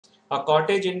A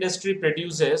cottage industry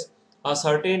produces a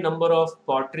certain number of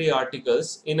pottery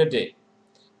articles in a day.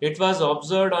 It was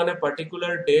observed on a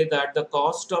particular day that the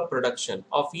cost of production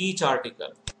of each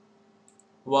article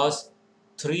was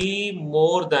 3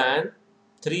 more than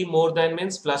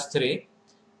means plus 3,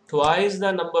 twice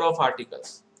the number of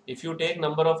articles. If you take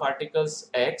number of articles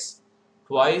x,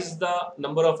 twice the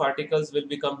number of articles will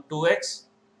become 2x,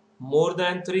 more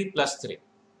than 3 plus 3,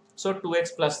 so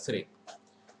 2x plus 3.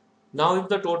 Now if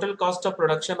the total cost of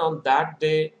production on that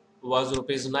day was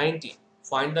rupees 90,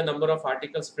 find the number of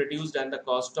articles produced and the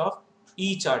cost of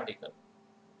each article.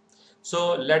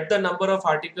 So let the number of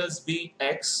articles be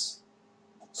x.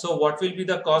 So what will be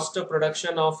the cost of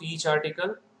production of each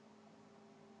article?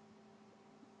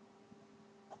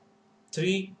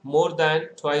 3 more than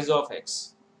twice of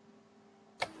x.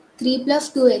 3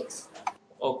 plus 2x.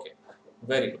 Okay,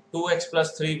 very good. 2x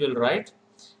plus 3 will write.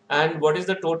 And what is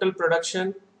the total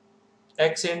production?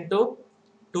 X into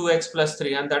 2x plus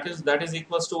 3, and that is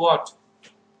equals to what?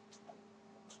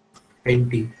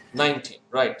 90,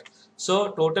 right.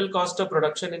 So total cost of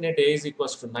production in a day is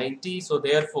equals to 90. So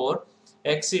therefore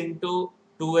x into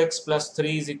 2x plus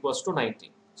 3 is equals to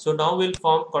 90. So now we'll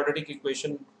form quadratic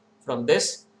equation from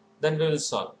this, then we will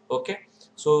solve. Okay,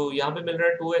 so यहाँ पे मिल रहा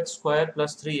है 2x square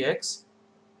plus 3x,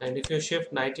 and if you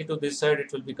shift 90 to this side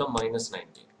it will become minus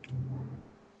 90.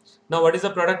 Now what is the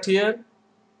product here?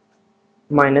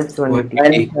 minus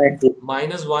 180.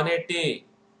 minus 180.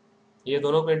 ये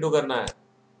दोनों को into करना है.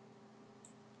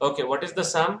 Okay, what is the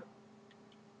sum?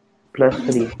 plus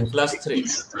 3. Plus 3.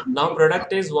 Now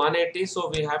product is 180, so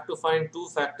we have to find two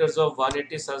factors of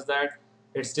 180 such that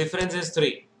its difference is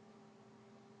 3.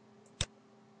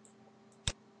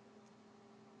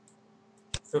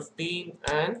 15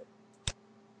 and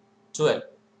 12.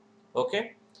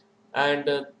 Okay, and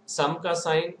sum का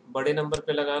sign बड़े number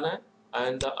पे लगाना है,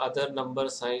 and the other number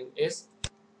sign is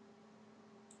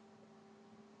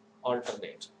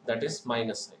alternate, that is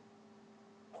minus sign,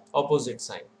 opposite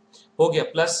sign. हो गया.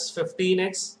 Plus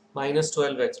 15x minus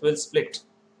 12x will split.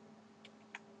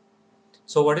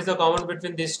 So what is the common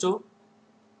between these two?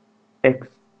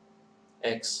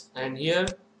 X. And here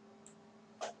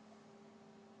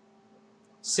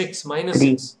 6 minus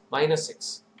 6 minus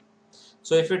 6.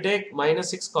 So if you take minus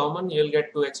 6 common, you will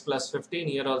get 2x plus 15.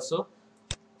 Here also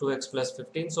 2x plus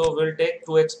 15. So we'll take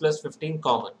 2x plus 15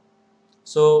 common.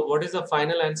 So what is the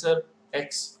final answer?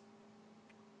 X.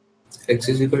 X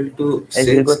is equal to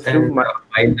 6 and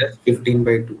minus 15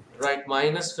 by 2. Right,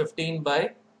 minus 15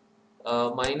 by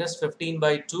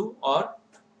 2, or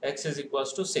x is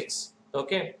equals to 6.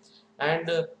 Okay, and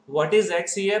what is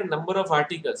x here? Number of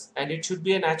articles, and it should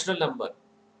be a natural number.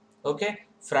 Okay,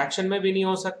 fraction में भी नहीं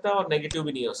हो सकता और negative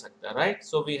भी नहीं हो सकता, right?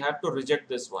 So we have to reject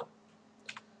this one.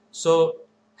 So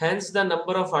hence the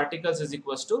number of articles is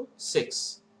equals to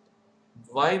 6.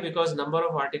 Why? Because number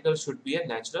of articles should be a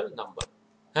natural number.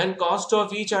 And cost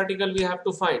of each article we have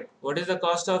to find. What is the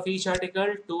cost of each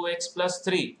article? 2x plus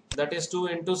 3. That is 2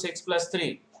 into 6 plus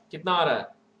 3. कितना आ रहा है?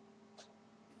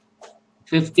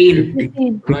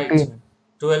 15. Right.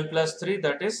 12 plus 3,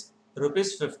 that is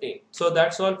rupees 15. So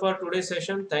that's all for today's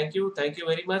session. Thank you. Thank you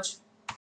very much.